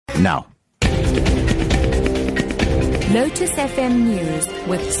now. Lotus FM News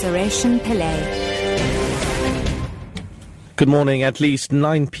with Sureshan Pillay. Good morning. At least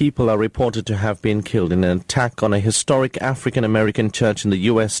 9 people are reported to have been killed in an attack on a historic African-American church in the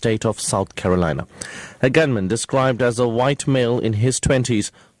U.S. state of South Carolina. A gunman described as a white male in his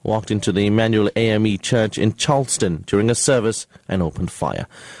 20s walked into the Emmanuel AME Church in Charleston during a service and opened fire.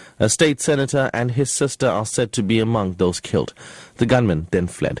 A state senator and his sister are said to be among those killed. The gunman then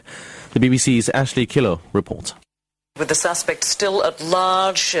fled. The BBC's Ashley Killo reports. With the suspect still at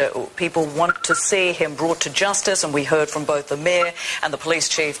large, people want to see him brought to justice, and we heard from both the mayor and the police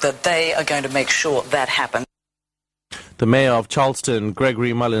chief that they are going to make sure that happens. The mayor of Charleston,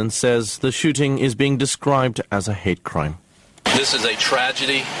 Gregory Mullins, says the shooting is being described as a hate crime. This is a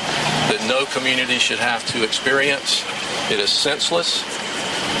tragedy that no community should have to experience. It is senseless,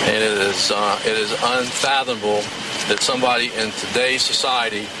 and it is unfathomable that somebody in today's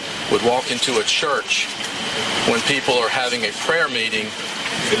society would walk into a church when people are having a prayer meeting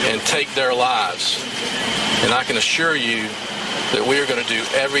and take their lives. And I can assure you that we are going to do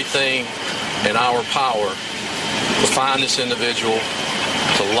everything in our power to find this individual,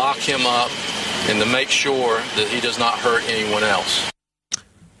 to lock him up, and to make sure that he does not hurt anyone else.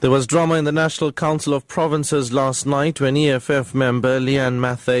 There was drama in the National Council of Provinces last night when EFF member Leanne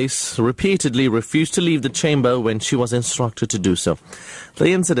Matthys repeatedly refused to leave the chamber when she was instructed to do so. The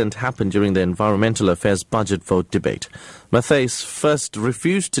incident happened during the Environmental Affairs budget vote debate. Matthys first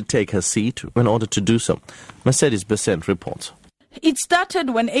refused to take her seat when ordered to do so. Mercedes Besant reports. It started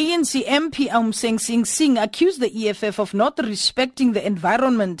when ANC MP Aung San Suu Kyi accused the EFF of not respecting the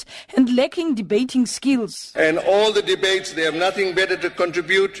environment and lacking debating skills. And all the debates, they have nothing better to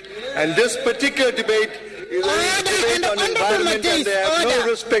contribute. And this particular debate is a debate on environment, and they have no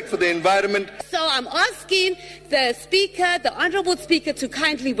respect for the environment. So I'm asking the Speaker, the Honourable Speaker, to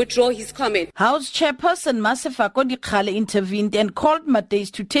kindly withdraw his comment. House Chairperson Masefako Dikgale intervened and called Matthys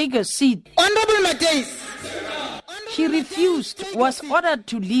to take her seat. Honourable Matthys! She refused, was ordered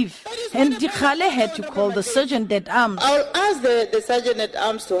to leave, and Dikgale had to call the Sergeant at Arms. I'll ask the Sergeant at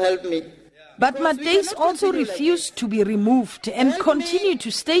Arms to help me. But Matthys also refused to be removed and continued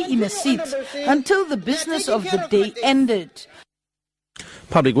to stay in a seat until the business of the day ended.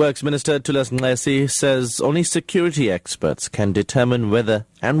 Public Works Minister Thulas Nxesi says only security experts can determine whether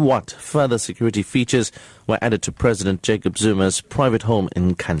and what further security features were added to President Jacob Zuma's private home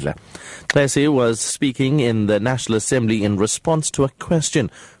in Nkandla. Nxesi was speaking in the National Assembly in response to a question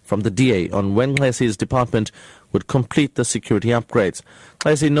from the DA on when Nxesi's department would complete the security upgrades.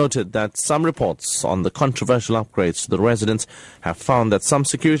 Nxesi noted that some reports on the controversial upgrades to the residents have found that some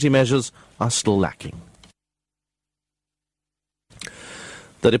security measures are still lacking.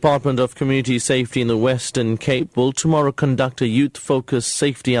 The Department of Community Safety in the Western Cape will tomorrow conduct a youth-focused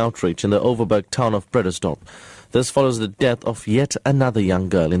safety outreach in the Overberg town of Bredasdorp. This follows the death of yet another young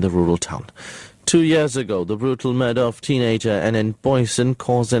girl in the rural town. 2 years ago, the brutal murder of teenager Annan Boyson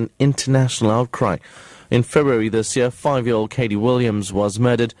caused an international outcry. In February this year, 5-year-old Katie Williams was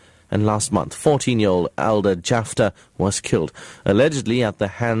murdered, and last month, 14-year-old Alda Jafta was killed, allegedly at the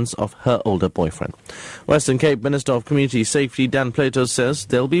hands of her older boyfriend. Western Cape Minister of Community Safety Dan Plato says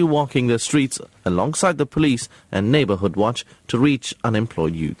they'll be walking the streets alongside the police and Neighbourhood Watch to reach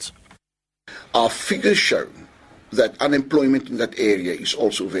unemployed youths. Our figures show that unemployment in that area is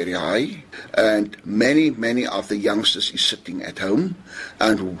also very high, and many of the youngsters is sitting at home,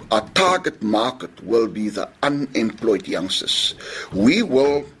 and our target market will be the unemployed youngsters. We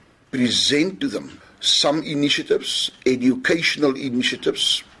will present to them some initiatives, educational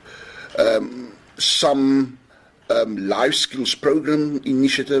initiatives, some life skills program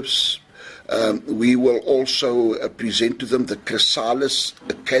initiatives. We will also present to them the Chrysalis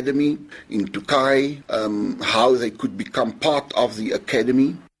Academy in Tukai, how they could become part of the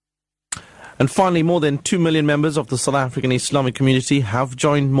academy. And finally, more than 2 million members of the South African Islamic community have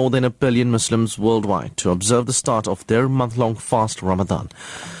joined more than 1 billion Muslims worldwide to observe the start of their month-long fast Ramadan.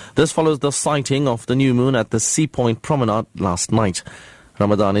 This follows the sighting of the new moon at the Sea Point Promenade last night.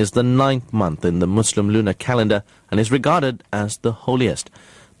 Ramadan is the 9th month in the Muslim lunar calendar and is regarded as the holiest.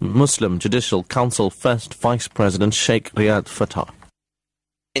 Muslim Judicial Council First Vice President Sheikh Riyad Fatah.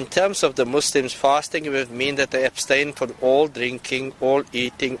 In terms of the Muslims, fasting would mean that they abstain from all drinking, all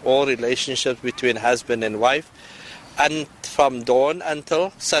eating, all relationships between husband and wife, and from dawn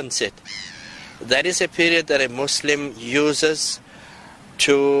until sunset. That is a period that a Muslim uses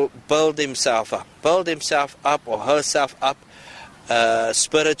to build himself up or herself up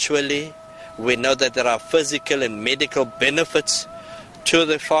spiritually. We know that there are physical and medical benefits to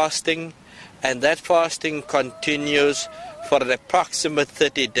the fasting, and that fasting continues for an approximate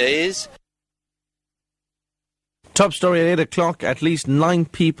 30 days. Top story at 8 o'clock. At least 9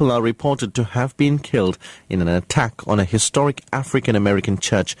 people are reported to have been killed in an attack on a historic African-American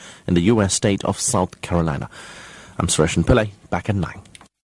church in the U.S. state of South Carolina. I'm Suresh Pillai, back at 9.